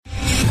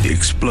the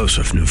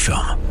explosive new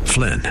film,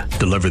 Flynn,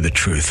 Deliver the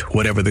Truth,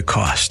 Whatever the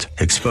Cost,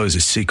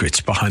 exposes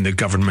secrets behind the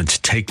government's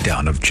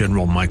takedown of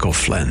General Michael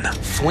Flynn.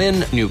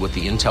 Flynn knew what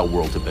the intel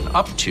world had been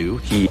up to.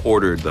 He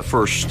ordered the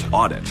first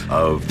audit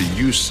of the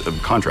use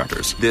of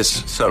contractors.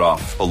 This set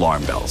off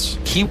alarm bells.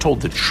 He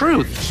told the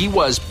truth. He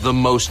was the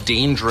most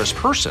dangerous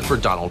person for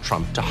Donald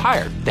Trump to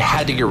hire. They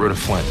had to get rid of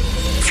Flynn.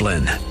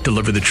 Flynn,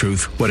 Deliver the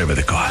Truth, Whatever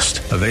the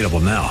Cost. Available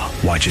now.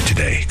 Watch it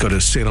today. Go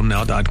to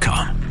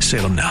salemnow.com.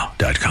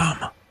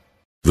 salemnow.com.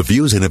 The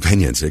views and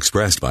opinions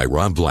expressed by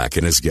Rob Black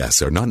and his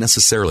guests are not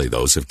necessarily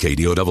those of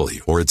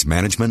KDOW or its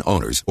management,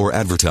 owners, or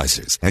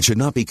advertisers and should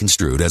not be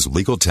construed as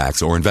legal,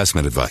 tax, or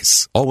investment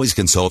advice. Always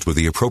consult with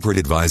the appropriate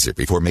advisor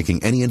before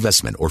making any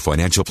investment or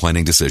financial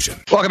planning decision.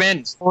 Welcome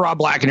in. Rob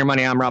Black and Your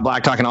Money. I'm Rob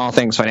Black, talking all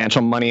things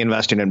financial, money,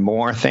 investing, and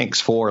more.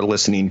 Thanks for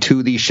listening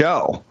to the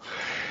show.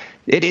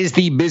 It is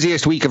the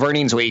busiest week of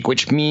earnings week,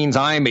 which means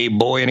I'm a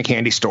boy in a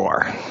candy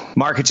store.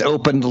 Markets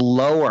opened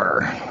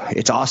lower.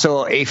 It's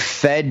also a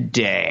Fed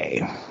day.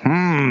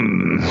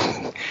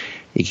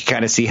 You can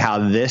kind of see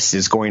how this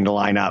is going to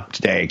line up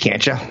today,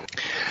 can't you?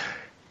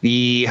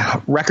 The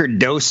record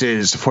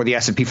doses for the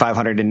S&P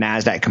 500 and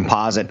NASDAQ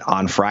composite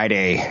on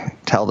Friday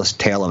tell the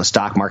tale of a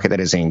stock market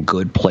that is in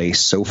good place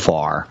so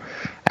far.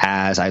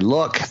 As I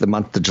look, the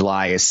month of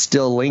July is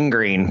still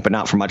lingering, but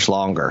not for much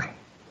longer.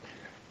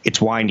 It's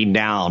winding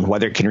down.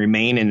 Whether it can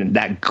remain in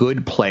that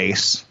good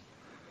place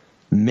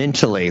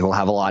mentally will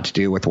have a lot to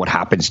do with what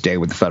happens today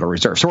with the Federal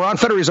Reserve. So we're on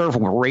Federal Reserve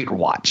rate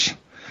watch,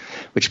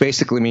 which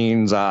basically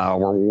means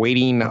we're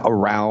waiting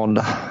around,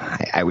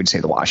 I would say,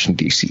 the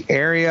Washington, D.C.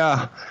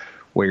 area,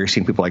 where you're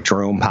seeing people like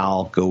Jerome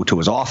Powell go to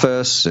his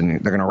office,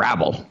 and they're going to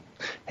rabble.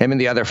 Him and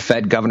the other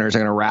Fed governors are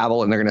going to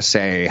rabble, and they're going to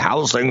say,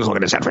 how's things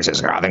looking in San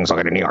Francisco? How are things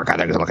looking in New York? How are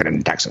things looking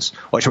in Texas?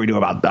 What should we do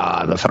about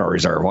the Federal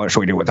Reserve? What should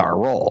we do with our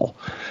role?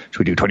 Should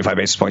we do 25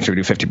 basis points? Should we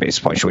do 50 basis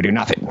points? Should we do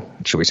nothing?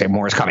 Should we say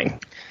more is coming?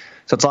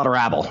 So it's a lot of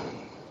rabble.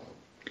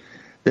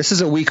 This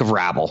is a week of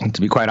rabble, to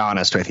be quite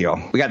honest with you.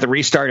 We got the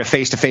restart of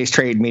face-to-face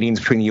trade meetings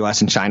between the U.S.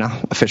 and China,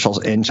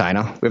 officials in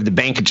China. We have the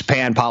Bank of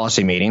Japan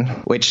policy meeting,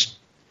 which,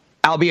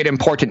 albeit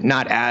important,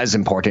 not as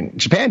important.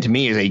 Japan, to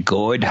me, is a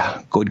good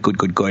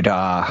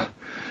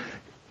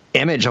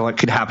image of what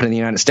could happen in the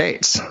United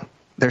States.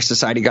 Their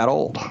society got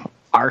old.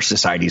 Our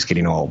society is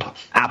getting old.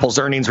 Apple's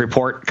earnings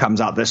report comes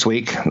out this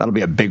week. That'll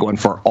be a big one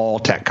for all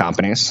tech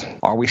companies.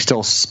 Are we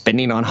still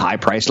spending on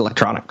high-priced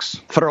electronics?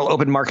 Federal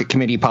Open Market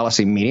Committee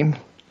policy meeting.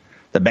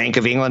 The Bank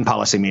of England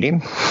policy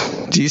meeting.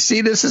 Do you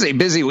see this is a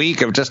busy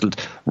week of just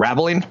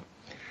rabbling?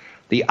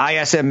 The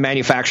ISM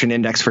Manufacturing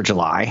Index for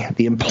July.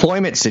 The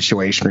employment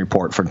situation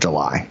report for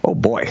July. Oh,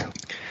 boy.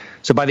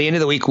 So by the end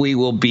of the week, we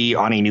will be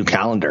on a new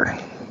calendar.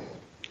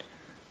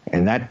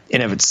 And that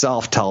in of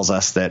itself tells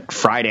us that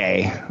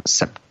Friday,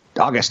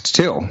 August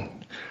 2,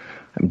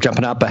 I'm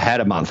jumping up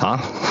ahead a month,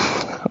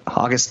 huh?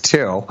 August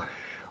 2,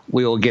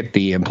 we will get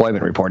the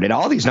employment report. And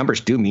all these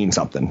numbers do mean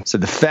something. So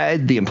the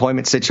Fed, the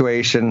employment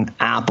situation,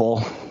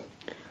 Apple,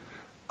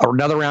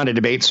 another round of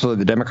debates for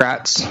the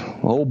Democrats.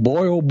 Oh,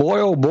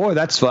 boy,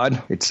 that's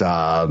fun. It's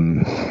I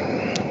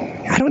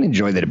don't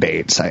enjoy the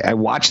debates. I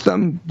watch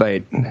them,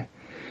 but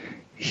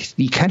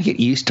you kind of get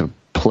used to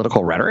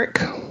political rhetoric.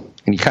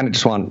 And you kind of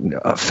just want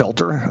a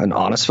filter, an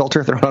honest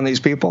filter thrown on these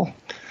people.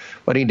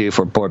 What do you do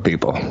for poor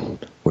people?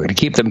 We're going to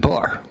keep them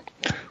poor.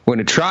 We're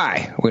going to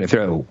try. We're going to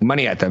throw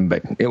money at them,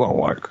 but it won't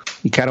work.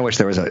 You kind of wish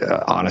there was an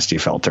honesty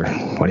filter.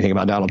 What do you think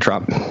about Donald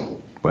Trump?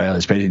 Well,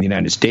 as president of the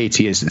United States,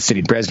 he is the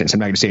sitting president, so I'm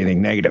not going to say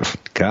anything negative.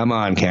 Come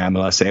on,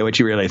 Kamala, say what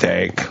you really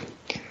think.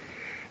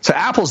 So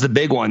Apple's the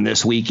big one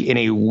this week in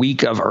a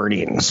week of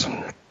earnings.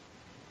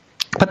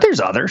 But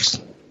there's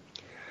others.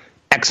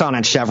 Exxon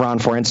and Chevron,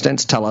 for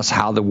instance, tell us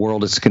how the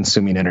world is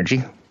consuming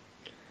energy.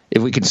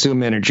 If we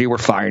consume energy, we're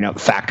firing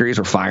up factories,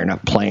 we're firing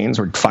up planes,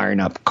 we're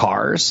firing up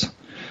cars.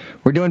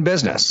 We're doing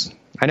business.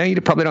 I know you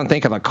probably don't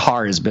think of a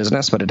car as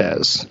business, but it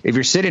is. If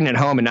you're sitting at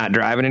home and not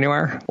driving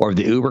anywhere, or if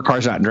the Uber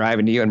car's not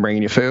driving to you and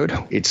bringing you food,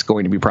 it's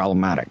going to be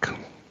problematic.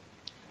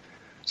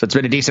 So it's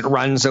been a decent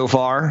run so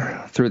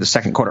far through the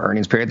second quarter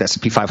earnings period. The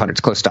S&P 500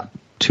 is close to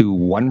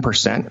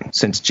 1%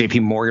 since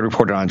JP Morgan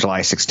reported on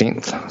July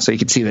 16th. So you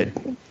can see that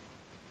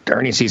the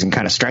earnings season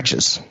kind of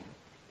stretches.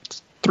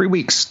 It's 3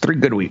 weeks, 3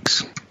 good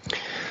weeks.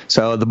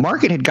 So the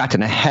market had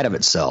gotten ahead of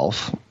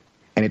itself,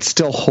 and it's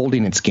still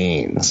holding its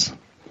gains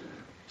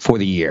for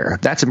the year.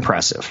 That's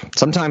impressive.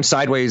 Sometimes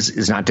sideways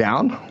is not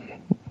down.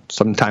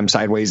 Sometimes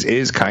sideways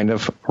is kind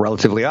of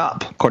relatively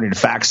up. According to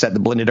FactSet, the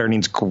blended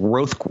earnings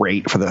growth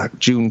rate for the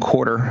June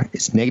quarter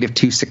is negative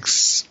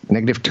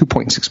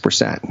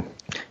 2.6%.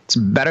 It's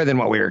better than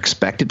what we were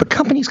expected, but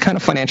companies kind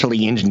of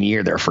financially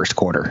engineer their first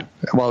quarter.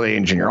 Well, they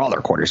engineer all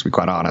their quarters, to be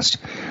quite honest.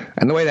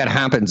 And the way that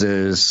happens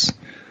is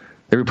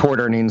they report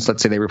earnings.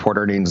 Let's say they report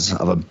earnings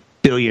of $1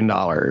 billion,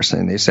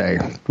 and they say,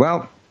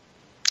 well,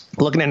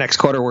 looking at next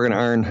quarter, we're going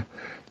to earn,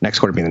 next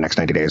quarter being the next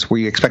 90 days,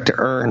 we expect to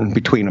earn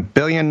between $1.1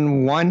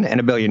 billion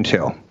and $1.2 billion.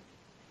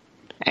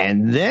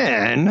 And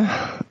then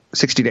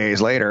 60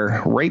 days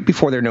later, right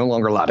before they're no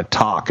longer allowed to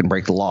talk and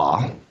break the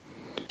law,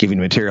 giving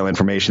material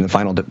information the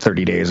final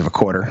 30 days of a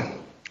quarter.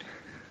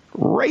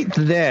 Right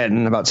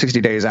then, about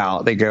 60 days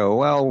out, they go,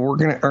 well, we're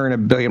going to earn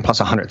 $1 billion plus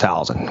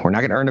 100,000. We're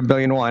not going to earn $1.1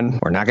 billion.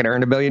 We're not going to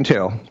earn $1.2 billion.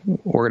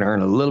 We're going to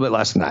earn a little bit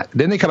less than that.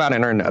 Then they come out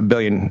and earn $1.2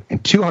 billion,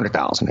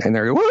 and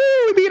they're, woo,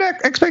 we beat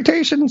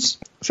expectations.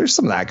 So there's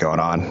some of that going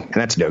on, and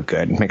that's no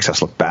good. It makes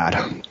us look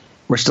bad.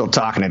 We're still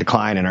talking a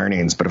decline in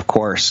earnings, but of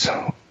course,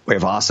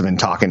 we've also been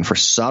talking for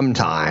some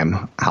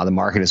time how the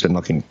market has been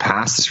looking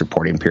past this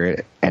reporting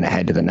period and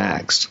ahead to the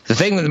next. The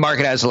thing that the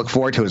market has to look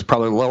forward to is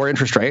probably lower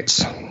interest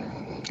rates.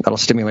 That'll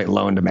stimulate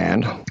loan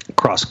demand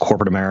across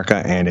corporate America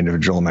and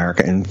individual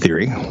America in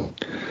theory. So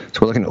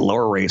we're looking at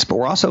lower rates, but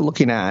we're also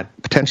looking at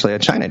potentially a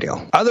China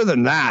deal. Other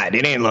than that,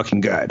 it ain't looking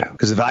good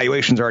because the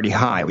valuation's already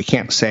high. We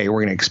can't say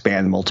we're going to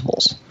expand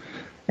multiples.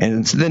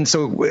 And then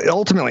so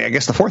ultimately, I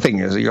guess the fourth thing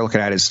is that you're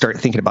looking at is start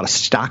thinking about a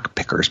stock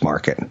picker's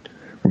market.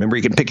 Remember,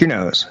 you can pick your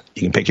nose,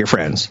 you can pick your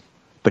friends,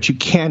 but you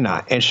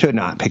cannot and should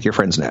not pick your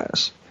friend's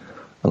nose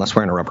unless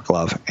wearing a rubber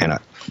glove and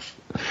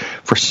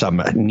for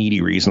some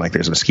needy reason, like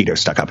there's a mosquito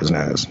stuck up his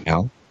nose.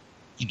 You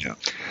know.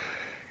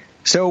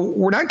 So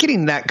we're not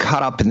getting that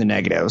caught up in the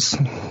negatives.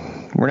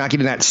 We're not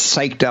getting that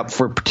psyched up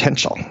for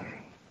potential.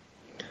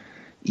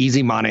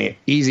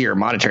 Easier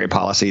monetary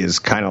policy is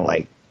kind of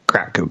like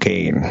crack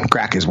cocaine.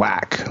 Crack is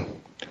whack,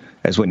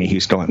 as Whitney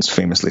Houston once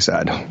famously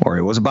said. Or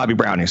it was Bobby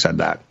Brown who said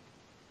that.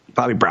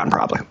 Bobby Brown,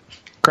 probably.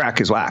 Crack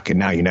is whack, and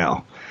now you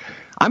know.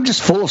 I'm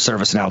just full of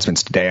service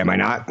announcements today, am I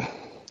not?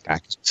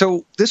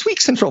 So this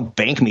week's central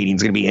bank meeting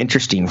is going to be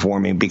interesting for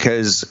me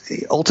because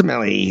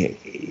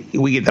ultimately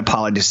we get the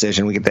Powell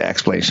decision, we get the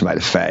explanation by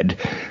the Fed,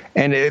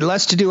 and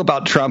less to do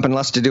about Trump and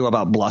less to do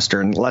about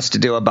bluster and less to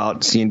do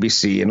about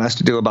CNBC and less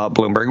to do about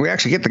Bloomberg. We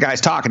actually get the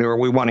guys talking who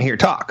we want to hear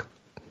talk.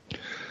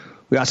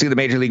 We also get the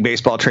Major League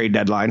Baseball trade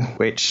deadline,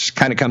 which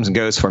kind of comes and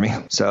goes for me.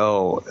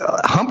 So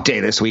hump day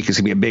this week is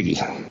going to be a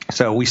biggie.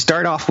 So we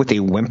start off with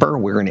a whimper.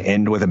 We're going to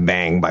end with a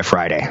bang by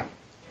Friday.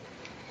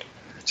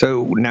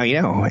 So now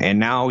you know, and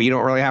now you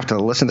don't really have to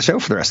listen to the show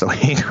for the rest of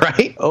the week,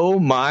 right? Oh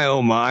my,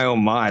 oh my, oh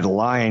my, The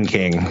Lion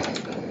King.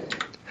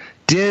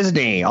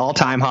 Disney,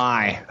 all-time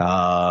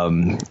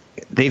high.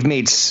 They've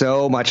made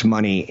so much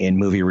money in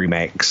movie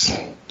remakes.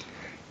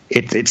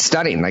 It's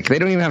stunning. Like, they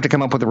don't even have to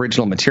come up with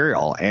original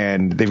material,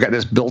 and they've got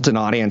this built-in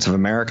audience of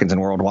Americans and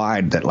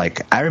worldwide that,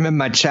 like, I remember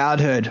my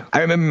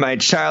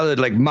childhood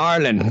like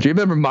Marlin. Do you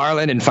remember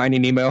Marlin in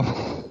Finding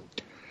Nemo?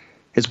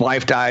 His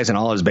wife dies and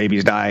all his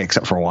babies die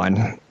except for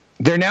one.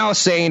 They're now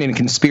saying in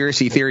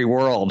conspiracy theory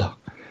world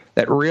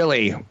that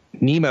really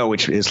Nemo,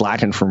 which is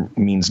Latin for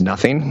means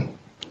nothing,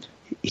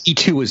 he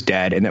too was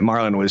dead, and that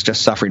Marlin was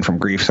just suffering from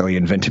grief, so he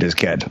invented his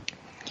kid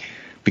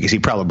because he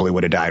probably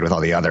would have died with all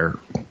the other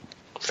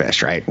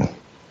fish, right?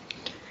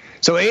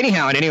 So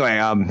anyhow and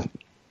anyway,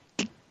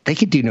 they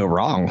could do no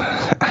wrong.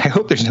 I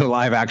hope there's no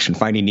live action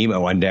Finding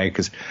Nemo one day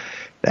because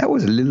that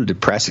was a little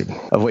depressing,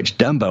 of which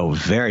Dumbo,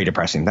 very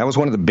depressing. That was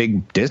one of the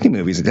big Disney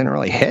movies that didn't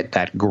really hit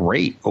that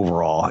great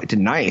overall. It did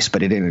nice,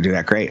 but it didn't do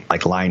that great,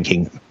 like Lion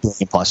King, $1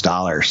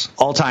 billion+.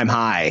 All-time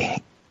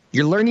high.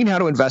 You're learning how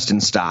to invest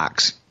in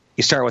stocks.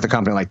 You start with a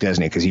company like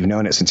Disney because you've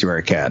known it since you were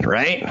a kid,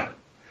 right?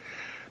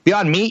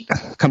 Beyond Meat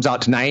comes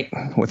out tonight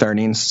with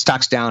earnings.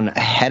 Stock's down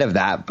ahead of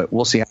that, but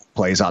we'll see how it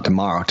plays out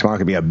tomorrow. Tomorrow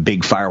could be a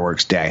big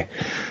fireworks day.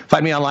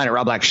 Find me online at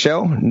Rob Black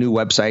Show, new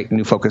website,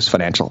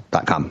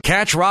 newfocusfinancial.com.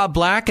 Catch Rob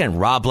Black and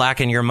Rob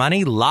Black and Your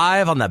Money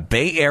live on the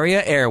Bay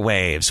Area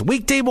airwaves,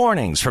 weekday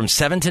mornings from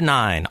 7 to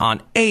 9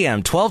 on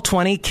AM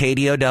 1220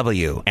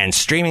 KDOW and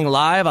streaming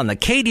live on the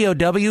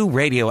KDOW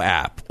radio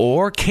app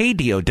or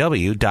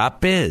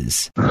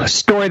KDOW.biz. A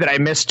story that I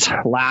missed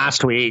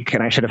last week,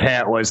 and I should have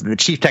hit, was the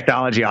chief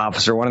technology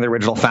officer, one of the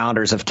original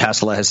founders of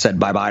Tesla, has said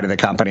bye-bye to the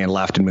company and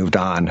left and moved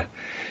on.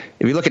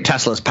 If you look at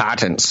Tesla's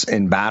patents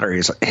in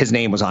batteries, his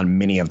name was on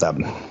many of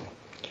them.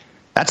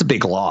 That's a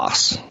big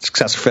loss.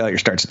 Success or failure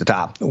starts at the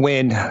top.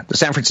 When the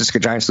San Francisco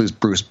Giants lose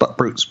Bruce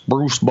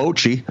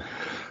Bochy,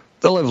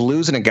 they'll have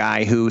losing a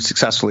guy who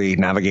successfully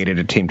navigated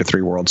a team to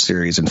 3 World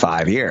Series in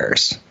 5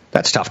 years.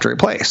 That's tough to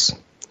replace.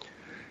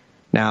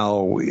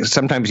 Now,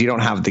 sometimes you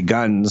don't have the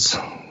guns,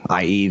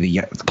 i.e.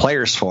 the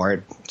players for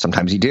it.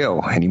 Sometimes you do,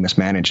 and you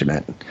mismanage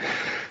it.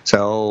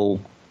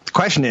 So the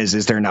question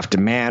is there enough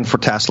demand for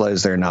Tesla?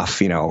 Is there enough,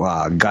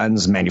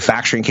 guns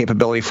manufacturing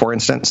capability, for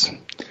instance?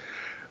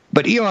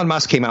 But Elon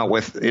Musk came out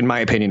with, in my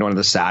opinion, one of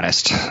the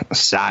saddest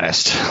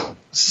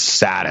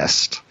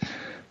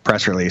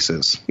press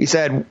releases. He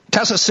said,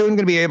 Tesla's soon going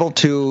to be able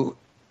to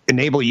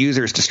enable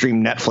users to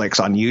stream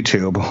Netflix on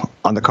YouTube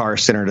on the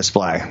car's center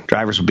display.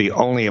 Drivers will be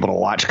only able to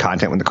watch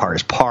content when the car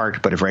is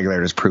parked, but if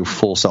regulators approve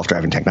full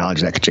self-driving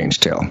technology, that could change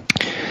too.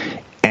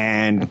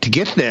 And to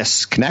get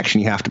this connection,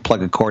 you have to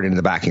plug a cord into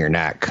the back of your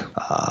neck.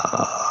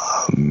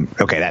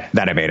 Okay,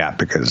 that I made up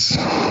because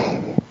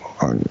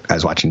I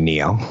was watching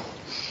Neo.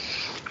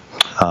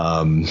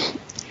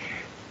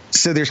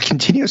 So there's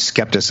continuous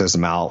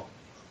skepticism about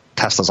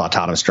Tesla's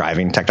autonomous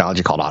driving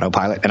technology called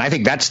autopilot, and I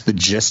think that's the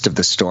gist of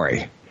the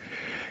story.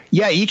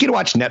 Yeah, you can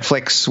watch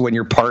Netflix when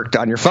you're parked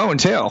on your phone,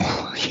 too.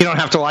 You don't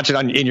have to watch it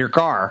in your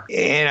car.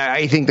 And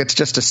I think that's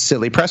just a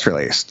silly press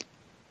release.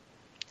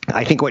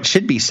 I think what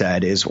should be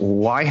said is,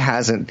 why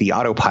hasn't the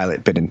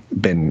autopilot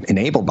been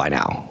enabled by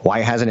now? Why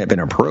hasn't it been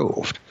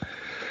approved?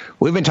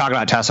 We've been talking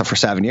about Tesla for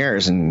 7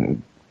 years,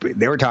 and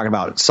they were talking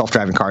about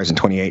self-driving cars in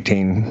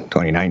 2018,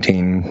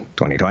 2019,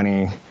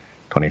 2020,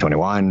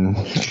 2021.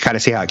 You can kind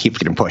of see how it keeps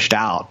getting pushed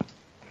out.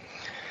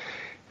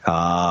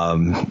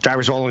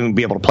 Drivers will only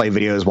be able to play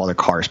videos while their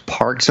car's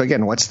parked. So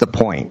again, what's the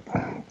point?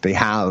 They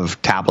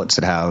have tablets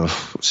that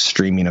have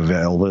streaming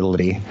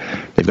availability.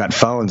 They've got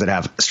phones that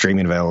have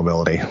streaming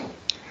availability.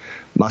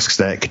 Musk's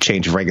that could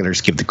change if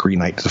regulators give the green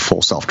light to the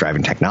full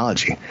self-driving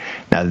technology.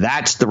 Now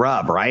that's the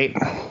rub, right?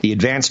 The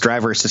advanced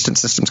driver assistance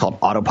system called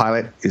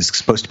Autopilot is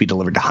supposed to be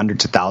delivered to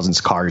hundreds of thousands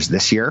of cars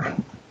this year.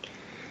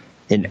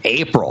 In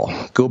April,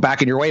 go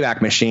back in your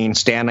Wayback Machine,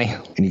 Stanley,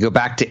 and you go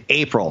back to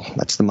April.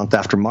 That's the month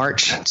after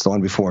March. It's the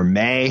one before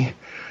May.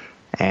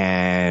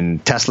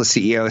 And Tesla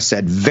CEO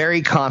said,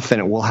 very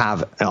confident we'll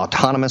have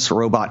autonomous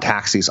robot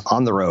taxis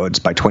on the roads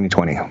by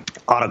 2020.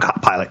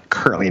 Autopilot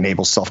currently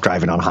enables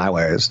self-driving on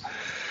highways.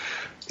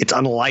 It's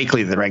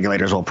unlikely that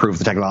regulators will approve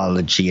the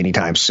technology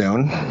anytime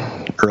soon.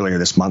 Earlier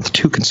this month,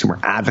 2 consumer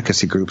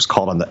advocacy groups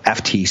called on the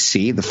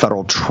FTC, the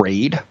Federal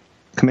Trade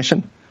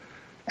Commission,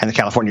 and the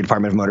California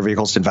Department of Motor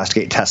Vehicles to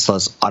investigate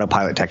Tesla's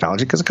autopilot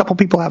technology, because a couple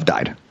people have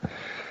died.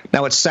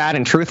 Now, what's sad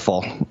and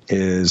truthful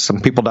is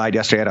some people died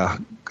yesterday at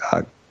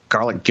a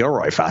Garlic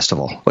Gilroy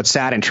festival. What's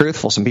sad and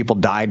truthful, some people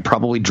died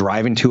probably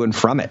driving to and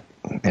from it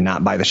and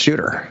not by the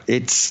shooter.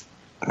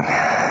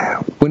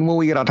 When will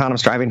we get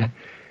autonomous driving?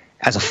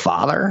 As a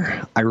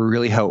father, I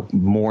really hope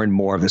more and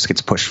more of this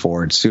gets pushed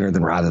forward sooner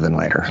rather than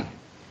later.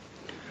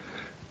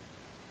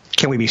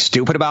 Can we be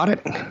stupid about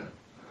it?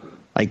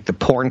 Like the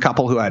porn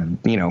couple who had,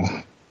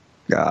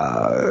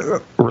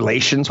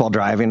 relations while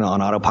driving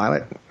on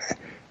autopilot?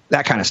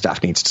 That kind of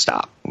stuff needs to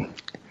stop.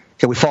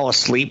 Can we fall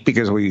asleep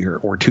because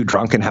we're too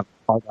drunk and have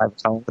a car drive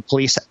us home? The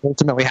police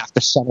ultimately have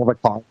to shuttle the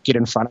car, get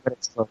in front of it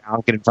and slow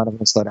down, get in front of it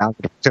and slow down.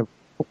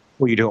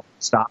 What you do,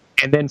 stop,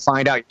 and then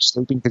find out you're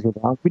sleeping because you're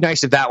drunk. It'd be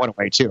nice if that went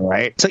away too,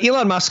 right? So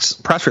Elon Musk's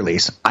press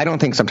release, I don't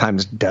think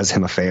sometimes does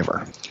him a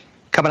favor.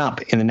 Coming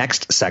up in the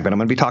next segment, I'm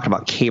going to be talking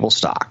about cable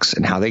stocks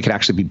and how they could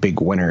actually be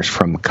big winners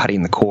from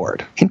cutting the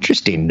cord.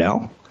 Interesting,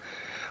 no?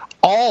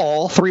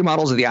 All 3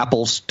 models of the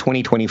Apple's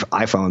 2020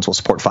 iPhones will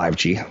support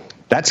 5G.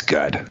 That's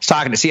good. I was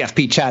talking to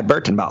CFP Chad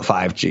Burton about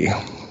 5G,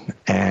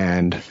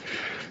 and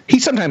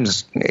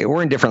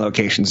we're in different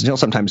locations, and he'll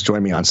sometimes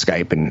join me on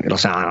Skype, and it'll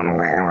sound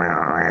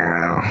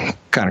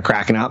kind of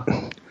cracking up.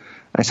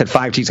 I said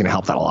 5G is going to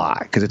help that a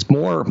lot, because it's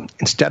more,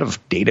 instead of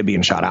data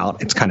being shot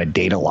out, it's kind of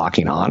data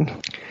locking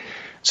on.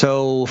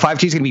 So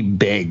 5G is going to be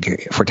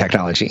big for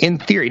technology, in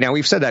theory. Now,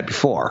 we've said that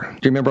before.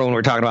 Do you remember when we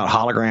were talking about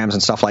holograms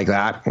and stuff like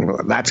that?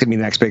 That's going to be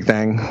the next big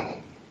thing.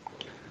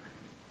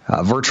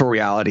 Virtual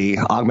reality,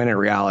 augmented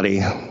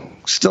reality,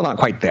 still not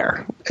quite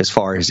there as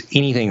far as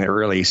anything that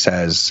really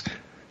says,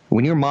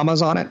 when your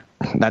mama's on it,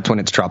 that's when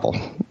it's trouble.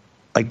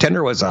 Like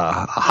Tinder was a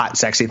hot,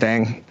 sexy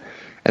thing.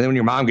 And then when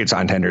your mom gets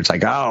on Tinder, it's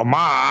like, oh,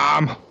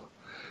 mom.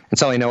 And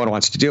suddenly no one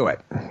wants to do it.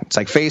 It's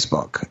like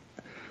Facebook.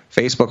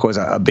 Facebook was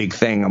a big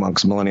thing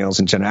amongst millennials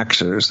and Gen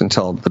Xers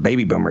until the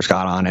baby boomers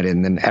got on it.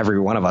 And then every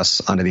one of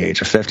us under the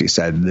age of 50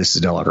 said, this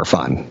is no longer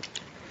fun.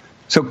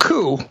 So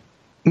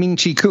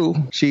Ming-Chi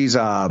Kuo, she's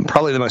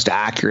probably the most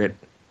accurate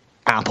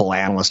Apple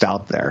analyst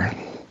out there.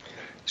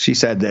 She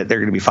said that they're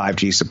going to be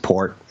 5G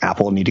support.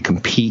 Apple will need to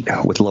compete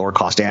with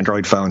lower-cost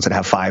Android phones that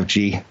have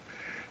 5G.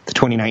 The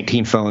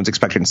 2019 phones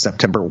expected in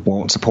September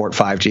won't support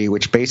 5G,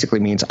 which basically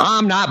means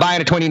I'm not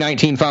buying a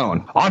 2019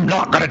 phone. I'm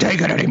not going to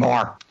take it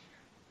anymore.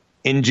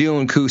 In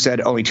June, Kuo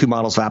said only 2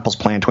 models of Apple's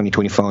planned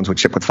 2020 phones would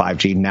ship with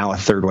 5G. Now a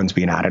third one's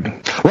being added.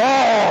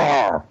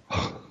 Roar!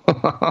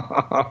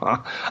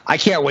 I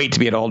can't wait to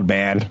be an old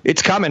man.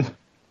 It's coming.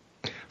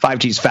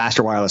 5G's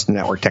faster wireless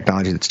network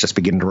technology that's just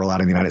beginning to roll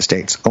out in the United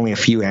States. Only a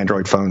few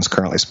Android phones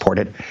currently support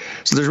it.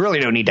 So there's really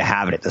no need to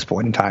have it at this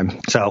point in time.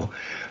 So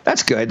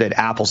that's good that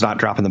Apple's not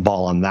dropping the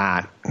ball on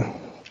that.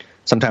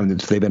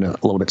 Sometimes they've been a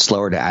little bit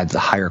slower to add the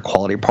higher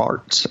quality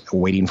parts,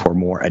 waiting for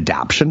more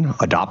adoption.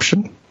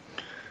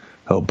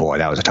 Oh boy,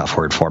 that was a tough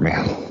word for me.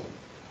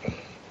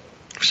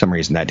 For some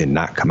reason, that did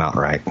not come out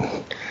right.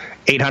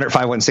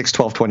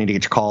 800-516-1220 to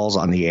get your calls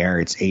on the air.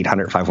 It's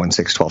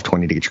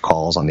 800-516-1220 to get your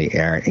calls on the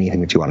air.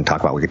 Anything that you want to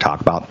talk about, we could talk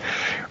about.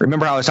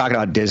 Remember how I was talking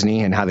about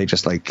Disney and how they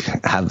just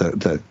have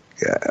the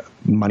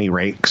money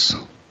rakes?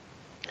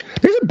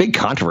 There's a big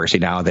controversy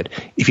now that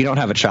if you don't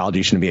have a child,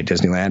 you shouldn't be at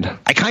Disneyland.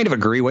 I kind of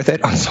agree with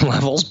it on some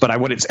levels, but I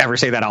wouldn't ever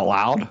say that out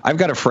loud. I've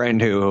got a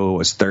friend who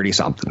was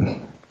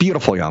 30-something,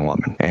 beautiful young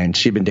woman, and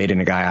she'd been dating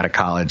a guy out of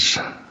college,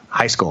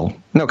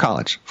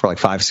 college, for like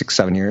 5, 6,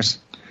 7 years.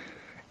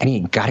 And he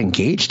got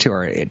engaged to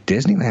her at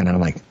Disneyland. And I'm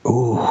like,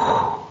 ooh,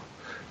 y'all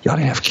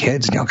didn't have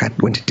kids and y'all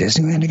went to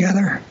Disneyland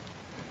together?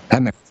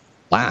 That made it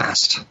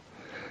last.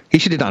 He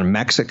should have done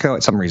Mexico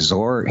at some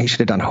resort. He should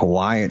have done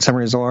Hawaii at some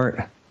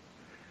resort.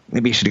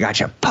 Maybe he should have got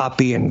you a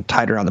puppy and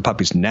tied around the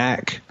puppy's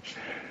neck.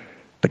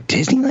 But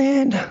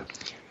Disneyland?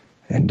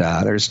 And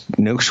there's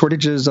no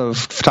shortages of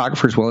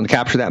photographers willing to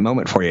capture that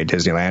moment for you at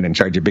Disneyland and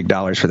charge you big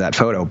dollars for that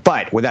photo.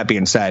 But with that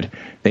being said,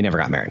 they never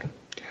got married.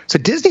 So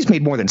Disney's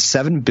made more than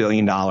 $7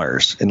 billion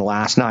in the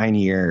last 9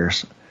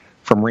 years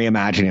from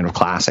reimagining of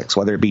classics,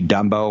 whether it be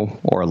Dumbo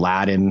or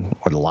Aladdin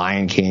or The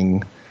Lion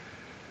King.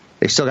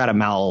 They've still got a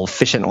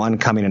Maleficent one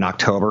coming in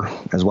October,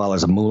 as well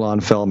as a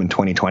Mulan film in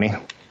 2020.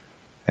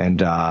 And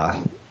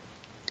The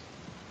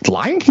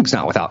Lion King's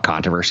not without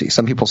controversy.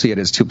 Some people see it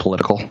as too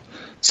political.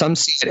 Some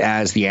see it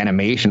as the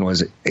animation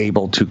was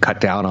able to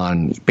cut down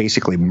on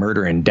basically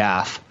murder and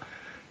death,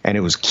 and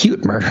it was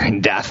cute murder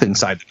and death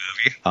inside the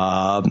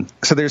movie.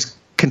 So there's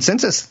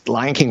consensus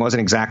Lion King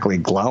wasn't exactly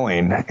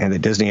glowing, and that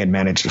Disney had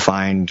managed to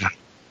find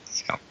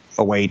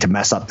a way to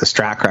mess up this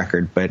track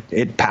record, but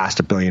it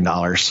passed $1 billion.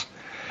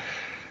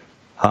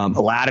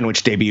 Aladdin,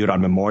 which debuted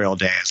on Memorial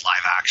Day as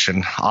live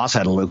action, also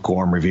had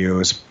lukewarm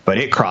reviews, but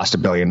it crossed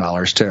 $1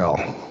 billion too.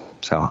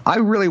 So I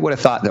really would have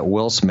thought that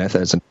Will Smith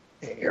as an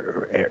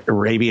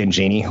Arabian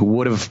genie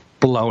would have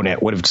blown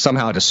it, would have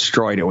somehow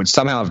destroyed it, would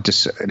somehow have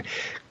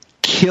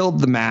killed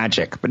the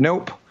magic. But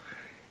nope.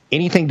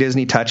 Anything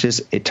Disney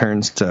touches, it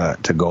turns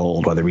to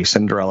gold, whether it be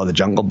Cinderella, The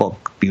Jungle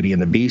Book, Beauty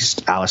and the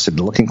Beast, Alice in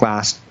the Looking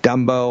Glass,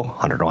 Dumbo,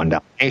 101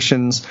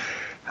 Dalmatians.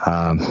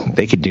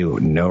 They could do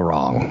no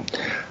wrong.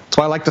 That's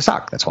why I like the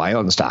stock. That's why I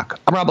own the stock.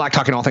 I'm Rob Black,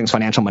 talking all things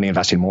financial, money,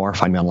 investing, more.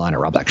 Find me online at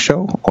Rob Black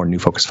Show or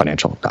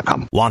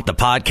newfocusfinancial.com. Want the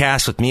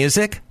podcast with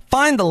music?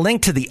 Find the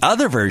link to the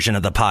other version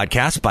of the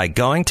podcast by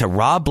going to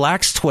Rob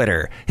Black's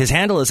Twitter. His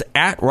handle is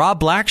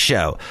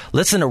 @RobBlackShow.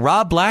 Listen to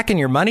Rob Black and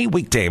Your Money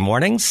weekday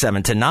mornings,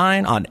 7 to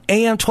 9 on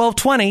AM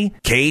 1220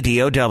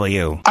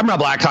 KDOW. I'm Rob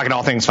Black, talking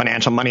all things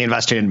financial, money,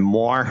 investing, and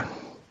more.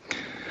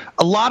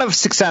 A lot of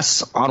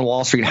success on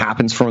Wall Street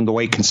happens from the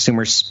way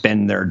consumers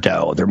spend their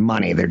dough, their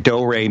money, their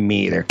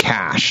do-re-mi, their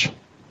cash,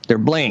 their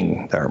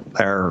bling,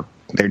 their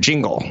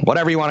jingle,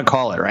 whatever you want to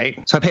call it,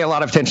 right? So I pay a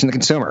lot of attention to the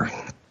consumer.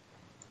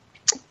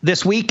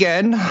 This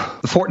weekend,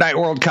 the Fortnite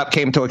World Cup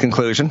came to a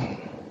conclusion.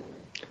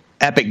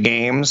 Epic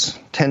Games,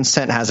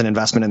 Tencent has an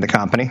investment in the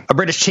company. A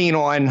British teen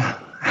won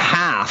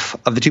half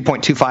of the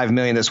 $2.25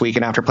 million this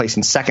weekend after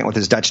placing second with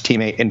his Dutch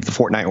teammate into the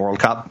Fortnite World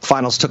Cup.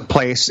 Finals took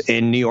place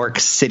in New York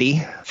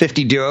City.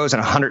 50 duos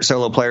and 100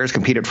 solo players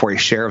competed for a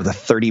share of the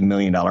 $30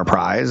 million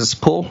prize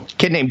pool. A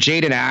kid named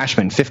Jaden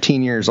Ashman,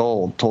 15 years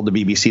old, told the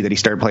BBC that he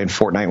started playing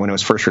Fortnite when it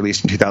was first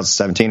released in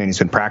 2017, and he's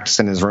been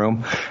practicing in his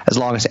room as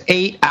long as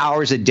 8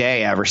 hours a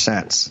day ever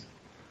since,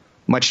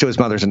 much to his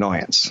mother's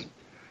annoyance.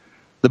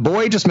 The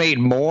boy just made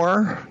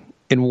more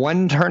in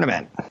one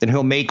tournament than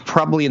he'll make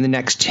probably in the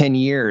next 10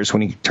 years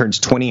when he turns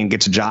 20 and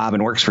gets a job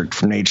and works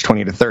from age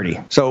 20 to 30.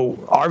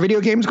 So are video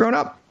games grown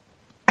up?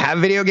 Have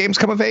video games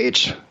come of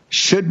age?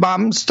 Should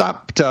moms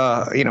stop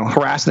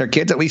harassing their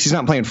kids? At least he's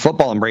not playing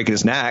football and breaking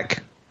his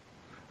neck.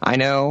 I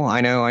know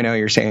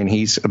you're saying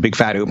he's a big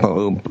fat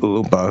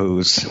Oompa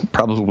who's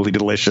probably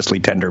deliciously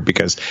tender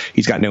because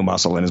he's got no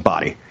muscle in his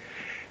body.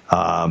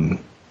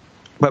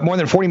 But more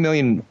than 40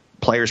 million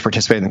players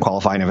participated in the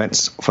qualifying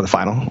events for the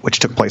final, which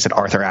took place at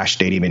Arthur Ashe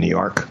Stadium in New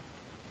York.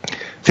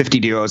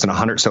 50 duos and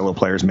 100 solo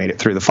players made it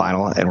through the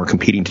final and were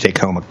competing to take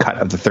home a cut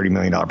of the $30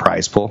 million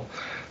prize pool.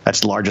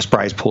 That's the largest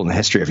prize pool in the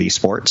history of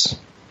esports.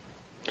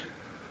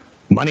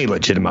 Money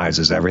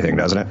legitimizes everything,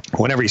 doesn't it?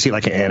 Whenever you see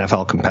like an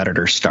NFL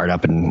competitor start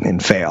up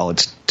and fail,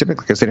 it's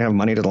typically because they didn't have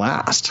money to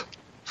last.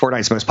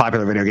 Fortnite's the most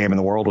popular video game in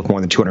the world with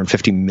more than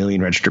 250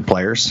 million registered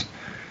players.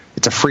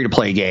 It's a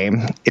free-to-play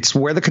game. It's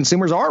where the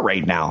consumers are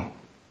right now.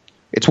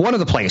 It's one of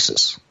the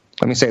places.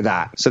 Let me say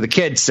that. So the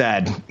kid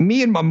said,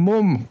 me and my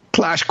mum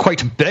clash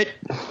quite a bit.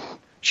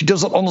 She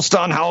doesn't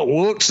understand how it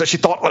works, so she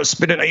thought I was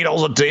spending 8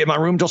 hours a day in my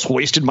room just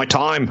wasted my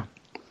time.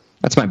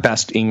 That's my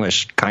best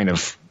English kind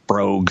of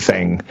brogue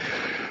thing.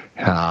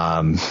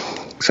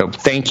 So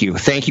thank you.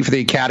 Thank you for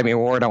the Academy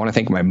Award. I want to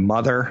thank my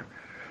mother.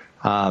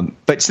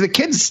 But so the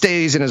kid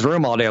stays in his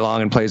room all day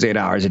long and plays 8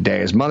 hours a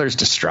day. His mother's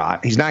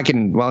distraught. He's not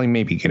getting, well, he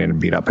may be getting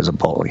beat up as a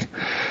bully.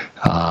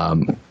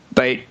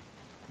 But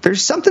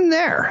there's something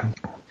there.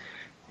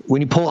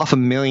 When you pull off $1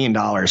 million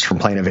from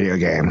playing a video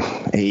game,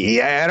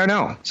 I don't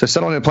know. So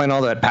settling into playing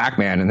all that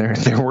Pac-Man, and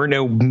there were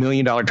no $1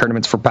 million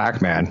tournaments for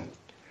Pac-Man.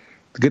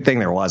 The good thing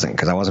there wasn't,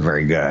 because I wasn't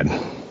very good.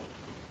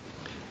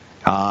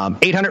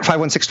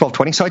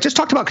 800-516-1220. So I just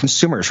talked about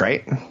consumers,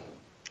 right?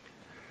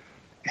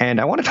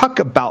 And I want to talk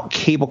about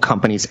cable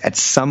companies at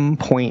some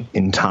point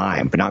in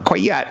time, but not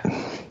quite yet.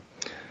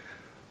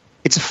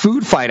 It's a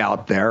food fight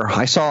out there.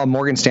 I saw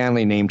Morgan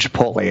Stanley named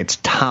Chipotle its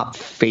top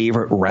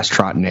favorite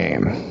restaurant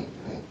name.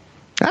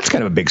 That's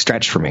kind of a big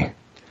stretch for me.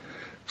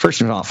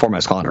 First and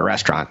foremost, call it a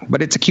restaurant,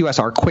 but it's a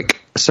QSR,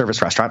 quick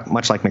service restaurant,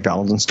 much like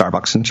McDonald's and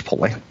Starbucks and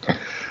Chipotle.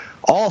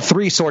 All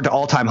three soared to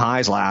all-time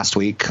highs last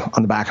week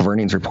on the back of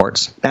earnings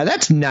reports. Now,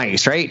 that's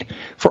nice, right?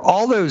 For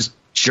all those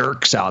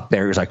jerks out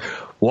there who's like,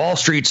 Wall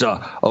Street's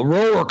a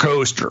roller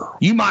coaster.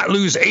 You might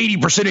lose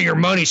 80% of your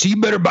money, so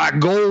you better buy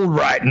gold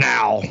right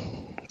now.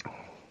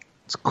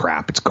 It's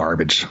crap. It's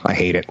garbage. I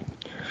hate it.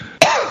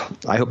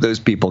 I hope those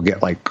people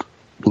get like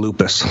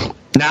lupus.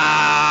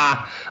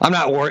 Nah, I'm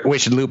not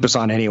wishing lupus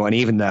on anyone,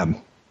 even them.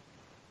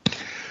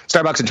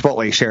 Starbucks and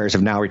Chipotle shares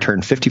have now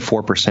returned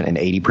 54% and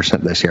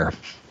 80% this year.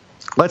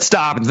 Let's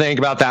stop and think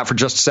about that for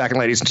just a second,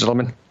 ladies and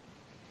gentlemen.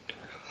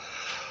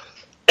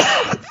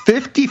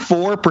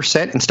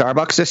 54% in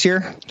Starbucks this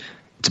year.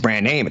 It's a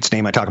brand name. It's a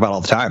name I talk about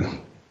all the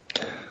time.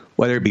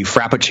 Whether it be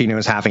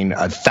Frappuccinos having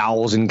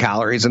 1,000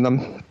 calories in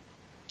them,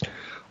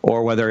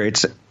 or whether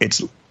it's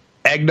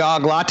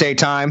eggnog latte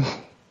time,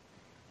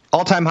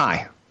 all-time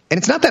high. And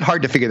it's not that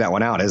hard to figure that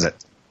one out, is it?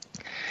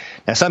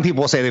 Now, some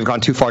people will say they've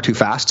gone too far too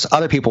fast.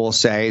 Other people will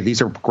say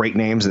these are great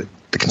names, that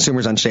the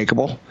consumer's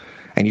unshakable,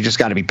 and you just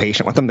got to be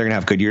patient with them. They're going to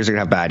have good years, they're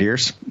going to have bad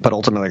years, but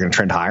ultimately they're going to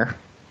trend higher.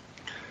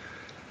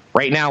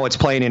 Right now, it's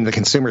playing into the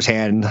consumer's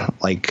hand,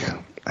 like,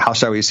 how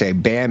shall we say,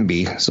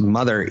 Bambi, some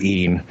mother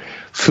eating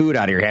food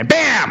out of your hand.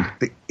 Bam!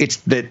 It's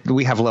that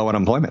we have low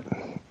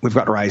unemployment. We've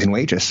got rising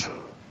wages.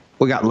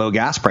 We got low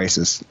gas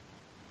prices,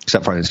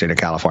 except for in the state of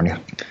California,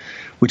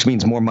 which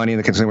means more money in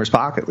the consumer's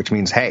pocket, which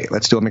means, hey,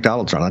 let's do a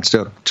McDonald's run. Let's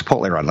do a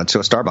Chipotle run. Let's do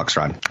a Starbucks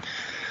run.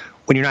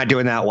 When you're not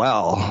doing that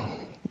well,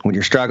 when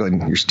you're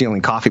struggling, you're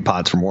stealing coffee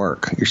pods from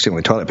work. You're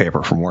stealing toilet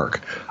paper from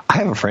work. I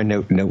have a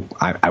friend,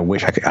 I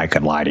wish I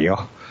could lie to you,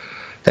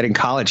 that in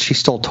college she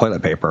stole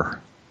toilet paper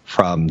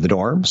from the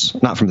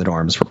dorms. Not from the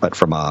dorms, but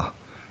from, I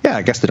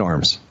guess the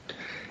dorms.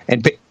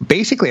 And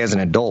basically as an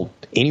adult,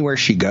 anywhere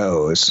she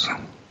goes,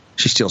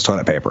 she steals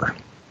toilet paper.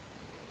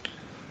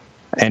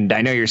 And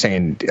I know you're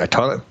saying a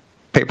toilet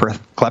paper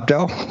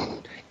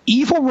klepto?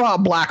 Evil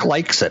Rob Black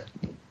likes it.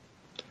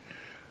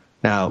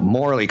 Now,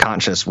 morally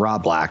conscious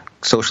Rob Black,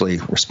 socially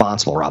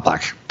responsible Rob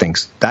Black,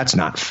 thinks that's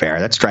not fair.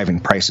 That's driving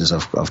prices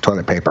of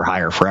toilet paper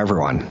higher for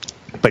everyone.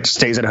 But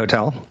stays at a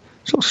hotel,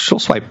 she'll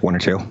swipe one or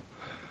two.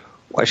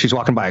 While she's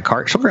walking by a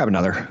cart, she'll grab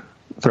another,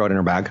 throw it in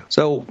her bag.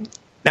 So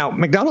now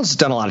McDonald's has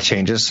done a lot of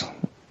changes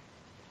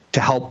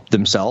to help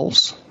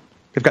themselves.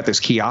 They've got those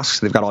kiosks.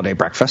 They've got all-day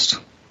breakfast.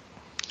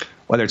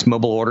 Whether it's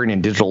mobile ordering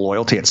and digital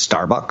loyalty at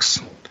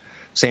Starbucks.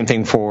 Same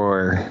thing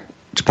for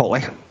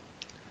Chipotle.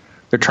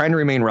 They're trying to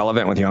remain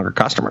relevant with younger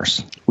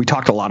customers. We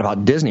talked a lot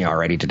about Disney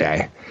already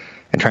today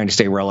and trying to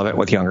stay relevant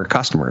with younger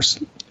customers.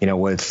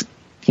 With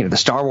the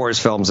Star Wars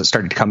films that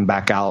started to come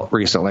back out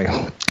recently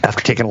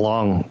after taking a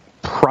long,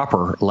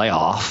 proper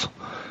layoff,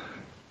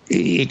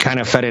 it kind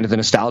of fed into the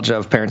nostalgia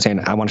of parents saying,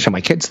 I want to show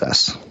my kids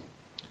this.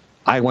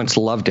 I once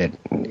loved it.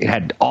 It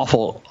had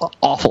awful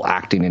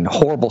acting and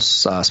horrible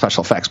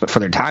special effects, but for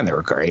their time, they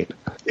were great.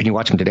 And you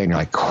watch them today, and you're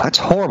like, oh, that's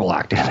horrible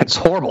acting. That's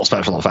horrible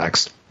special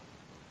effects.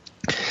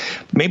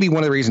 Maybe one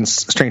of the reasons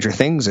Stranger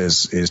Things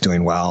is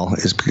doing well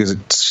is because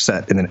it's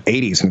set in the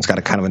 80s, and it's got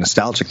a kind of a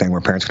nostalgic thing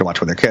where parents can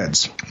watch with their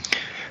kids.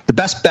 The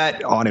best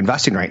bet on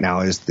investing right now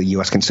is the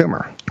U.S.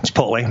 consumer.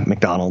 Chipotle,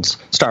 McDonald's,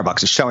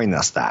 Starbucks is showing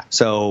us that.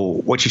 So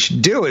what you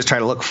should do is try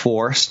to look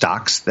for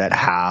stocks that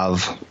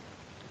have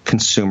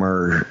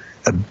consumer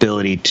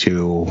ability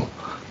to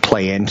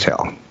play into.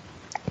 I'm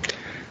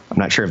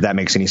not sure if that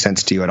makes any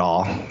sense to you at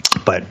all,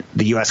 but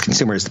the U.S.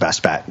 consumer is the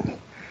best bet.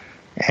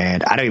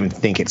 And I don't even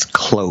think it's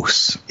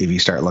close if you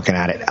start looking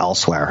at it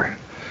elsewhere.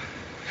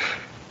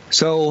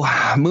 So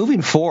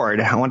moving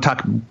forward, I want to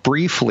talk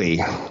briefly,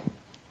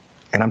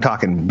 and I'm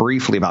talking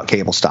briefly about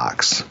cable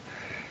stocks.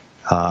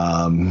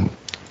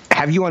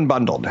 Have you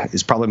unbundled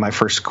is probably my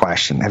first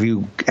question. Have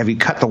you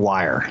cut the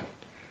wire?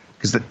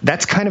 Because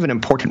that's kind of an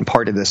important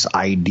part of this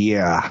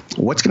idea.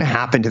 What's going to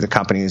happen to the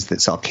companies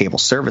that sell cable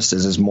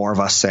services is more of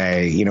us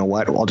say, you know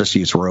what, I'll just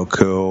use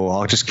Roku.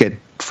 I'll just get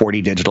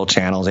 40 digital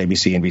channels,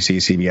 ABC, NBC,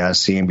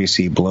 CBS,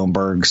 CNBC,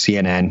 Bloomberg,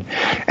 CNN.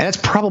 And that's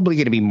probably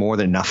going to be more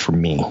than enough for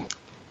me.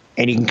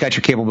 And you can cut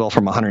your cable bill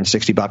from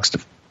 $160 to,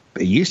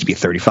 it used to be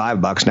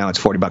 $35. Now it's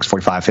 $40,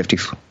 45, 50.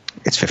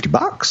 It's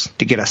 $50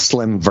 to get a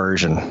slim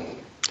version.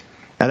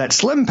 Now, that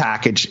slim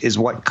package is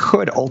what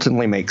could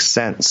ultimately make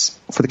sense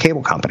for the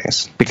cable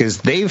companies, because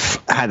they've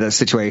had a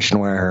situation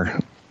where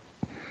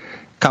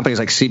companies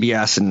like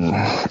CBS and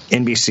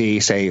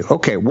NBC say,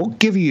 okay, we'll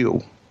give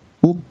you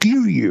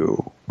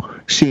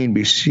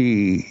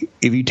CNBC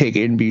if you take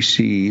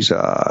NBC's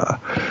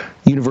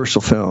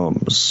Universal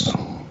Films.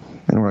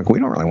 And we're like, we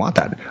don't really want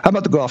that. How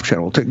about the Golf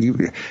Channel? We'll take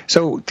you.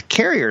 So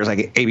carriers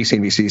like ABC,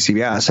 NBC,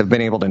 CBS have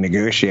been able to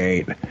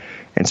negotiate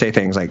and say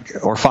things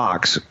like, or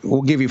Fox,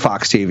 we'll give you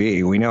Fox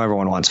TV. We know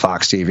everyone wants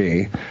Fox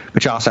TV,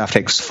 but you also have to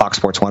take Fox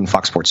Sports 1,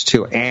 Fox Sports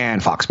 2,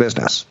 and Fox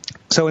Business.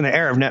 So in the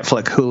era of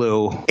Netflix,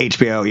 Hulu,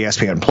 HBO,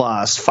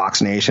 ESPN+,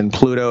 Fox Nation,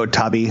 Pluto,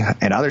 Tubi,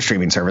 and other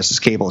streaming services,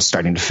 cable is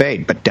starting to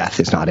fade, but death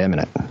is not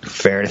imminent.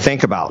 Fair to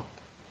think about.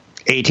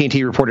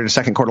 AT&T reported a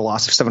second quarter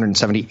loss of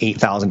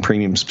 778,000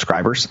 premium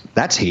subscribers.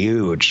 That's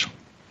huge.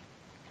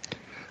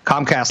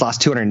 Comcast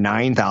lost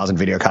 209,000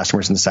 video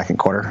customers in the second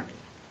quarter.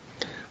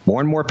 More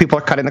and more people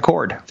are cutting the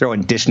cord. Throw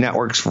in Dish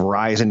Networks,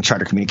 Verizon,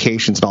 Charter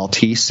Communications, and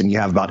Altice, and you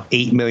have about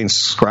 8 million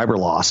subscriber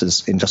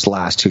losses in just the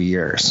last 2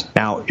 years.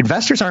 Now,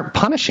 investors aren't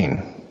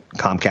punishing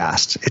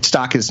Comcast. Its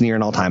stock is near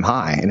an all-time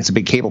high, and it's a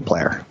big cable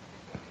player.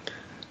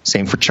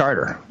 Same for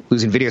Charter.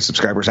 Losing video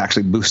subscribers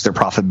actually boosts their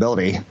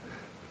profitability,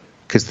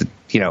 because,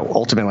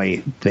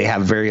 ultimately they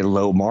have very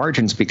low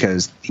margins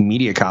because the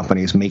media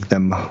companies make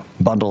them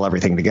bundle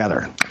everything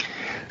together.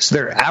 So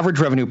their average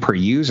revenue per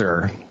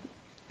user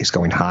is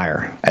going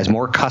higher. As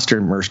more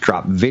customers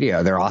drop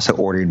video, they're also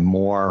ordering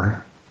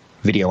more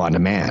video on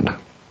demand.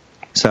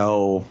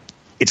 So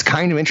it's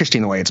kind of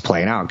interesting the way it's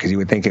playing out, because you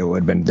would think it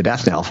would have been the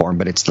death knell for them,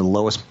 but it's the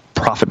lowest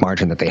profit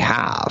margin that they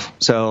have.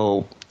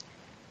 So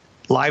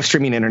live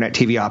streaming internet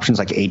TV options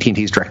like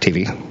AT&T's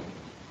DirecTV,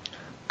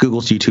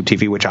 Google's YouTube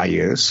TV, which I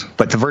use,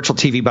 but the virtual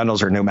TV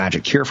bundles are no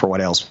magic cure for what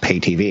ails pay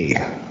TV,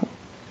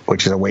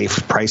 which is a way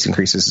for price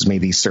increases has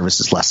made these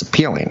services less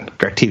appealing.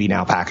 DirecTV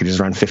Now packages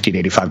run $50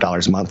 to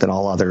 $85 a month, and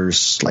all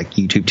others like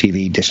YouTube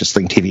TV, Dish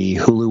Sling TV,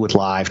 Hulu with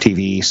Live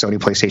TV, Sony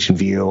PlayStation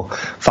View,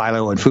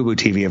 Philo, and Fubo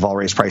TV have all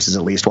raised prices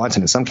at least once,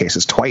 and in some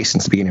cases twice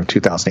since the beginning of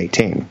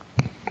 2018.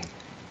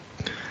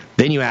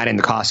 Then you add in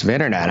the cost of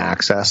internet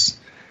access,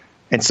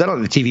 and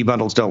suddenly the TV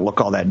bundles don't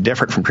look all that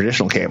different from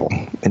traditional cable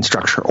in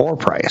structure or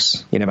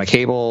price. My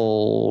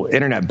cable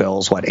internet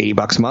bill's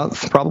 $80 a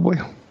month, probably.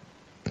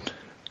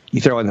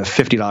 You throw in the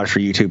 $50 for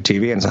YouTube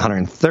TV, and it's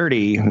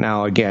 $130.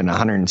 Now, again,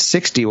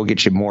 $160 will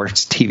get you more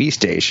TV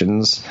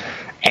stations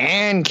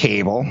and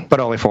cable, but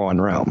only for one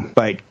room.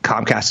 But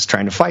Comcast is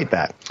trying to fight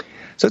that.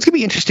 So it's going to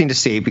be interesting to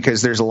see,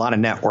 because there's a lot of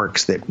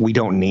networks that we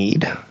don't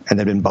need, and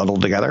they've been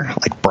bundled together,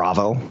 like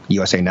Bravo,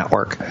 USA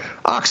Network,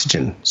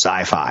 Oxygen,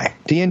 Sci-Fi,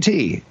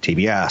 TNT,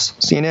 TBS,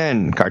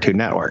 CNN, Cartoon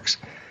Networks.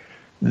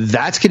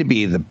 That's going to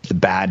be the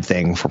bad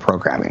thing for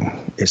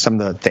programming, is some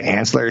of the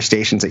ancillary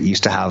stations that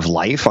used to have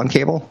life on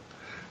cable,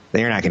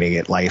 they're not going to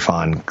get life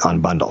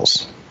on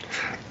bundles.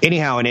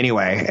 Anyhow and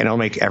anyway, and it'll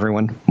make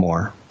everyone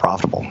more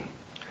profitable.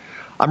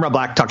 I'm Rob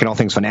Black, talking all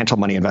things financial,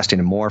 money, investing,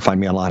 and more. Find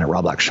me online at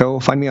Rob Black Show.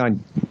 Find me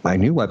on my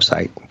new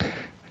website,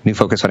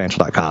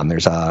 newfocusfinancial.com.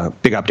 There's a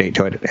big update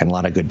to it and a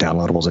lot of good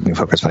downloadables at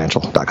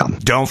newfocusfinancial.com.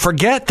 Don't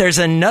forget, there's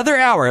another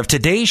hour of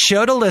today's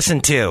show to listen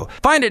to.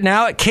 Find it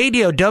now at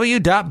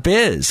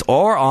kdow.biz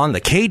or on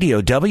the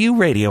KDOW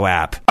radio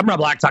app. I'm Rob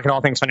Black, talking all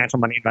things financial,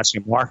 money, investing,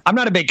 and more. I'm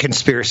not a big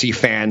conspiracy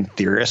fan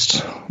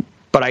theorist,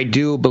 but I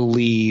do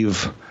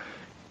believe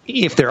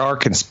if there are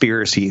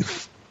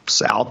conspiracies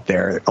out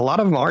there, a lot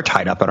of them are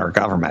tied up in our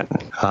government.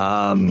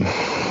 And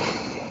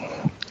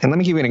let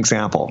me give you an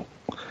example.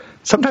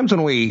 Sometimes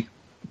when we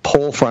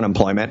poll for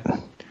unemployment,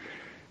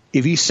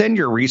 if you send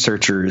your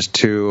researchers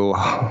to,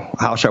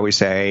 how shall we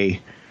say,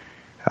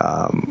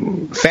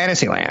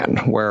 Fantasyland,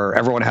 where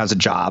everyone has a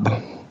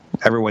job,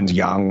 everyone's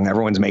young,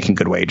 everyone's making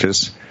good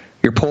wages,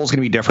 your poll's going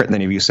to be different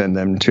than if you send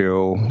them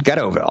to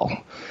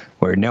Ghettoville,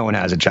 where no one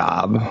has a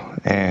job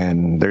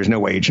and there's no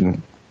wage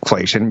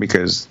inflation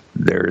because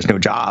there's no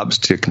jobs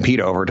to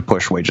compete over to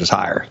push wages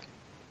higher.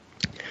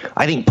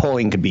 I think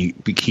polling could be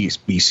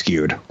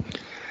skewed.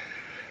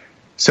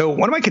 So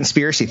one of my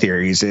conspiracy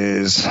theories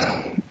is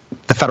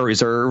the Federal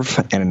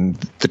Reserve and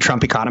the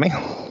Trump economy.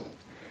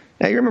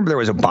 Now, you remember there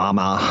was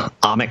Obama,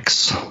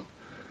 Omics,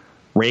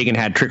 Reagan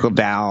had trickled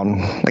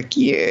down,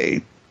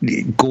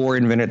 Gore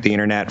invented the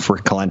internet for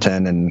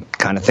Clinton and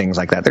kind of things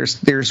like that.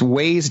 There's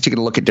ways that you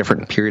can look at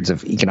different periods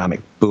of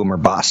economic boom or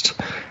bust,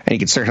 and you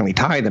can certainly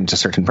tie them to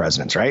certain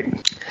presidents, right?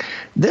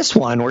 This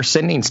one, we're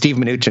sending Steve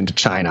Mnuchin to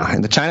China,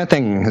 and the China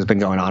thing has been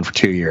going on for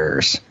 2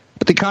 years.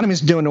 But the economy is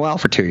doing well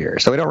for 2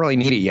 years, so we don't really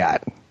need it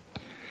yet.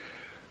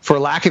 For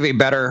lack of a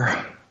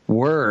better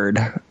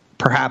word,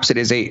 perhaps it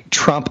is a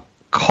Trump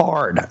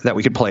card that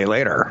we could play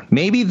later.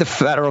 Maybe the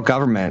federal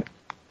government,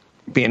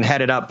 being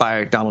headed up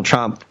by Donald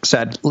Trump,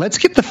 said, let's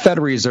get the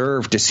Federal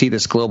Reserve to see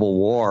this global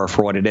war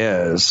for what it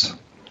is,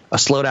 a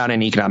slowdown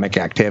in economic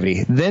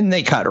activity. Then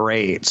they cut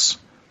rates.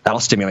 That'll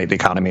stimulate the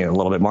economy a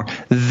little bit more.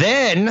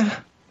 Then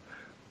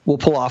we'll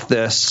pull off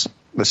this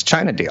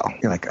China deal.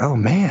 You're like, oh,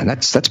 man,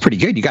 that's pretty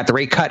good. You got the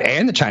rate cut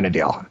and the China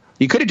deal.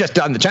 You could have just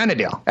done the China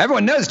deal.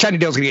 Everyone knows the China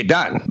deal is going to get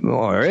done.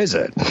 Or is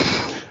it?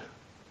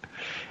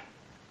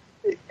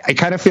 I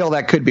kind of feel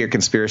that could be a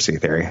conspiracy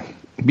theory.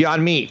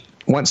 Beyond Meat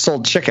once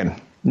sold chicken.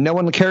 No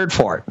one cared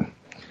for it.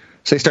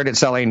 So they started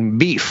selling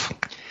beef.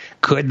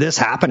 Could this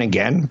happen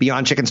again?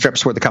 Beyond Chicken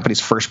Strips were the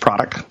company's first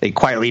product. They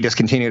quietly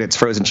discontinued its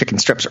frozen chicken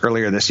strips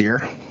earlier this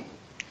year.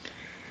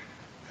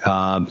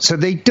 So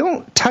they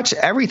don't touch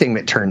everything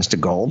that turns to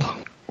gold.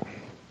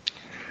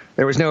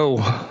 There was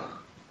no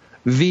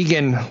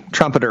vegan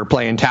trumpeter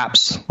playing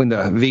taps when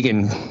the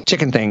vegan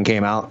chicken thing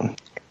came out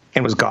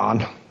and was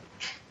gone.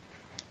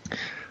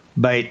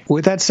 But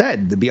with that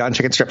said, the Beyond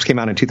Chicken Strips came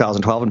out in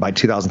 2012, and by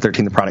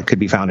 2013, the product could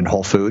be found in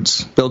Whole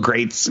Foods. Bill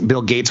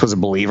Gates was a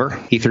believer.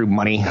 He threw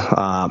money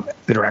the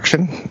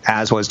direction,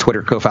 as was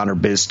Twitter co-founder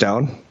Biz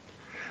Stone.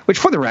 Which,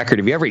 for the record,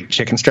 if you ever eat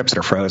chicken strips that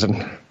are frozen,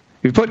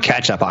 if you put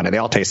ketchup on it, they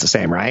all taste the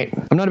same, right?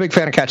 I'm not a big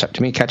fan of ketchup.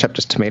 To me, ketchup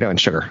is tomato and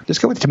sugar.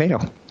 Just go with tomato.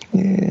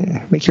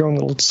 Yeah, make your own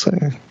little,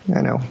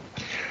 I know.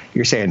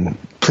 You're saying,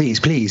 please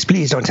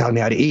don't tell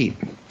me how to eat.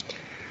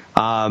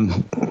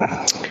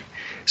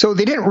 So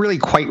they didn't really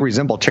quite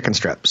resemble chicken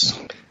strips,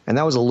 and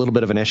that was a little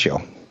bit of an issue.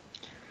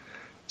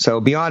 So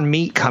Beyond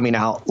Meat coming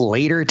out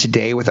later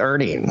today with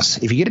earnings.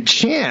 If you get a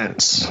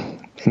chance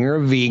and you're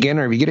a vegan,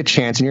 or if you get a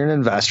chance and you're an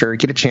investor, or you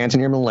get a chance and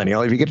you're a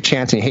millennial, if you get a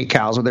chance and you hate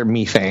cows with their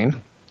methane,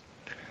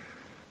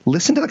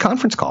 listen to the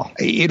conference call.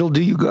 It'll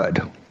do you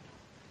good,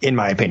 in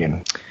my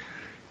opinion.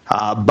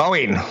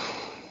 Boeing,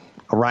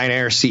 a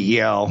Ryanair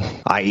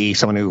CEO, i.e.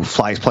 someone who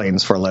flies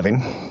planes for a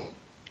living,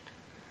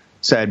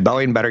 said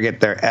Boeing better get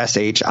their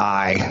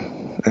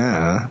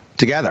SHI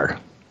together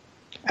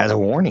as a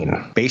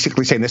warning,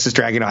 basically saying this is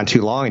dragging on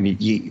too long,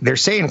 and they're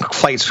saying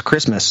flights for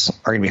Christmas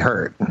are going to be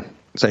hurt.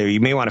 So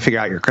you may want to figure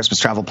out your Christmas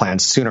travel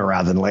plans sooner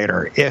rather than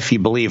later if you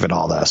believe in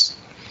all this.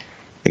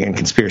 Again,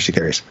 conspiracy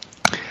theories.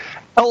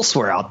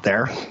 Elsewhere out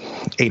there,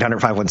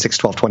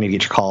 800-516-1220 to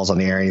get your calls on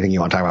the air. Anything you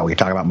want to talk about, we can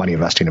talk about money,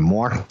 investing, and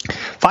more.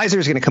 Pfizer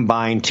is going to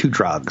combine two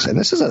drugs, and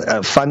this is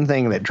a fun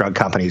thing that drug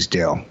companies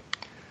do.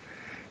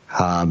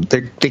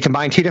 They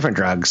combine two different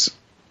drugs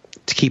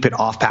to keep it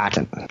off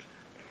patent.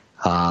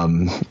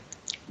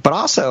 But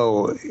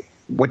also,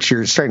 what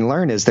you're starting to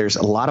learn is there's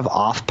a lot of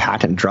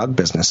off-patent drug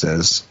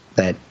businesses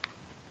that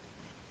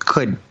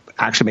could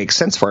actually make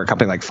sense for a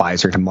company like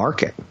Pfizer to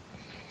market.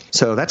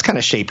 So that's kind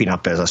of shaping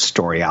up as a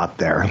story out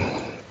there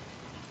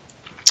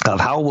of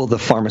how will the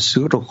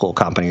pharmaceutical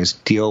companies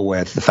deal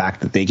with the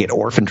fact that they get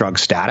orphan drug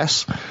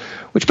status,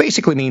 which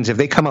basically means if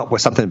they come up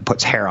with something that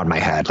puts hair on my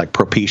head, like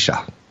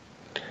Propecia,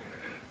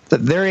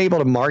 that they're able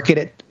to market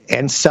it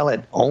and sell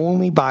it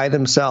only by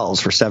themselves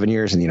for 7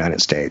 years in the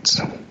United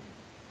States.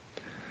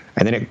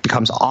 And then it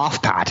becomes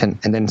off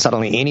patent, and then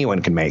suddenly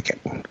anyone can make it.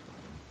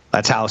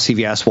 That's how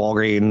CVS,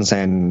 Walgreens,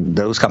 and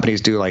those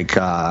companies do like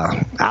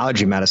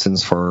allergy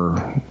medicines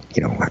for,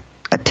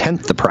 a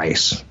tenth the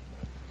price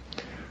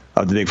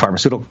of the big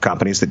pharmaceutical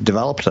companies that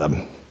developed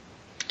them.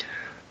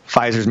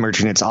 Pfizer's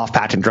merging its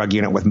off-patent drug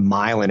unit with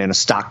Mylan in a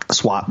stock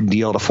swap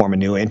deal to form a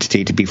new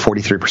entity to be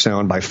 43%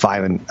 owned by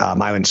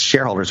Mylan's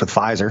shareholders with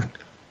Pfizer.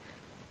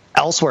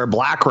 Elsewhere,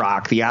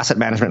 BlackRock, the asset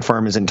management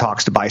firm, is in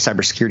talks to buy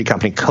cybersecurity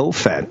company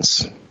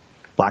Cofense.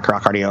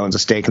 BlackRock already owns a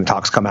stake, and the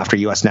talks come after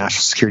U.S.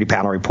 National Security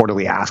Panel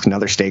reportedly asked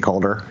another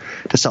stakeholder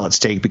to sell its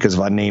stake because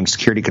of unnamed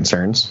security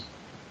concerns.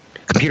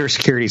 Computer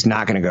security is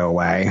not going to go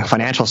away.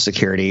 Financial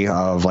security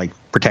of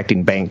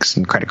protecting banks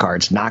and credit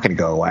cards not going to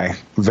go away.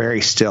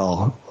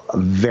 Still a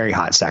very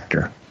hot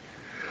sector.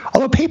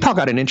 Although PayPal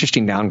got an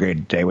interesting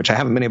downgrade today, which I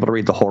haven't been able to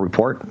read the whole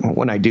report.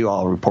 When I do,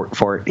 I'll report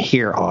for it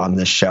here on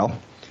this show.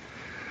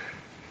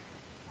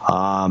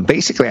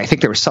 Basically, I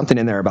think there was something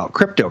in there about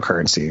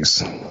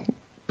cryptocurrencies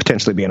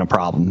potentially being a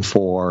problem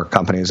for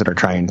companies that are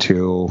trying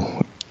to.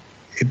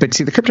 But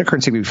see, the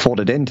cryptocurrency would be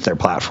folded into their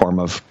platform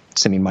of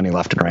sending money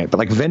left and right. But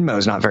Venmo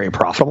is not very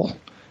profitable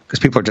because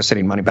people are just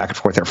sending money back and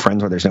forth with their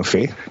friends where there's no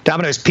fee.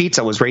 Domino's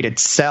Pizza was rated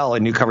sell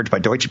in new coverage by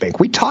Deutsche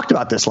Bank. We talked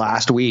about this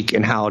last week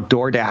and how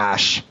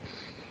DoorDash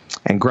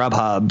and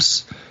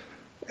Grubhub's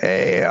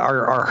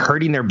are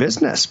hurting their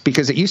business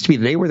because it used to be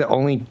they were the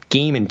only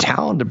game in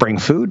town to bring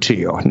food to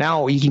you.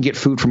 Now you can get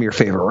food from your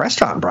favorite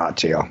restaurant brought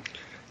to you.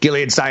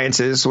 Gilead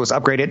Sciences was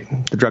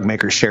upgraded. The drug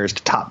maker shares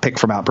the top pick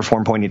from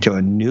Outperform, pointing to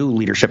a new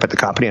leadership at the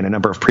company and a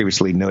number of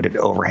previously noted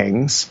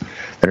overhangs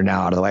that are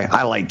now out of the way.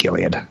 I like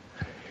Gilead.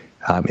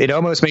 It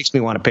almost makes me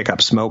want to pick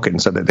up smoking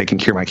so that they can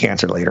cure my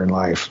cancer later in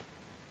life.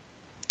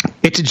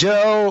 It's a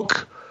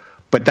joke,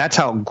 but that's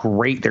how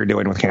great they're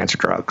doing with cancer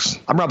drugs.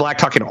 I'm Rob Black,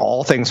 talking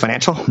all things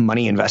financial,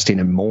 money, investing,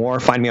 and more.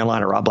 Find me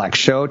online at Rob Black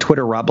Show,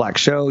 Twitter Rob Black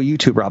Show,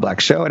 YouTube Rob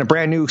Black Show, and a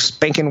brand new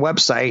spanking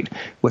website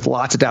with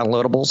lots of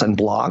downloadables and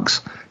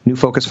blogs,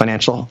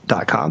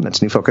 newfocusfinancial.com. That's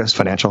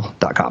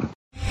newfocusfinancial.com.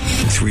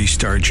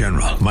 3-star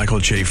General Michael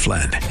J.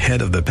 Flynn,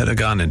 head of the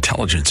Pentagon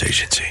Intelligence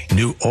Agency,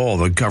 knew all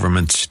the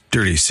government's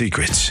dirty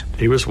secrets.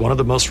 He was one of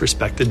the most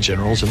respected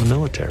generals in the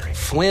military.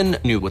 Flynn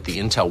knew what the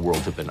intel world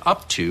had been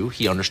up to.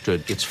 He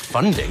understood its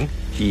funding.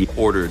 He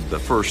ordered the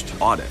first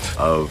audit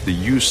of the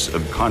use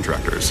of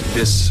contractors.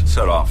 This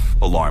set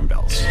off alarm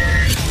bells.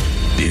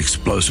 The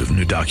explosive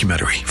new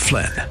documentary,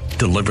 Flynn,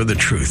 Deliver the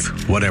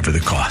Truth, Whatever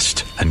the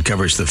Cost,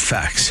 uncovers the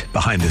facts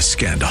behind this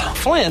scandal.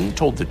 Flynn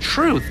told the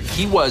truth.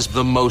 He was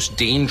the most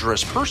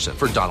dangerous person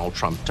for Donald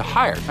Trump to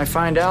hire. I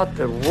find out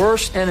the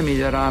worst enemy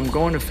that I'm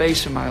going to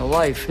face in my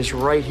life is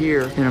right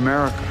here in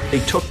America. They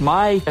took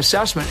my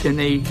assessment and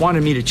they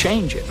wanted me to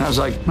change it. And I was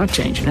like, I'm not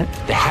changing it.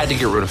 They had to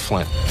get rid of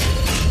Flynn.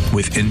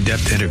 With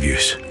in-depth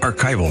interviews,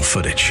 archival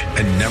footage,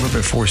 and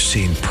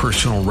never-before-seen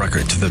personal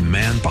records of the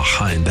man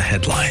behind the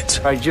headlines.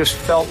 I just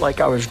felt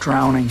like I was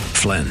drowning.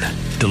 Flynn,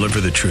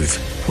 Deliver the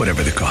Truth,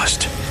 Whatever the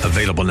Cost.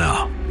 Available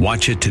now.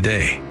 Watch it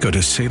today. Go to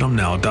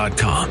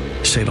salemnow.com.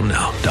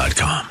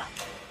 salemnow.com.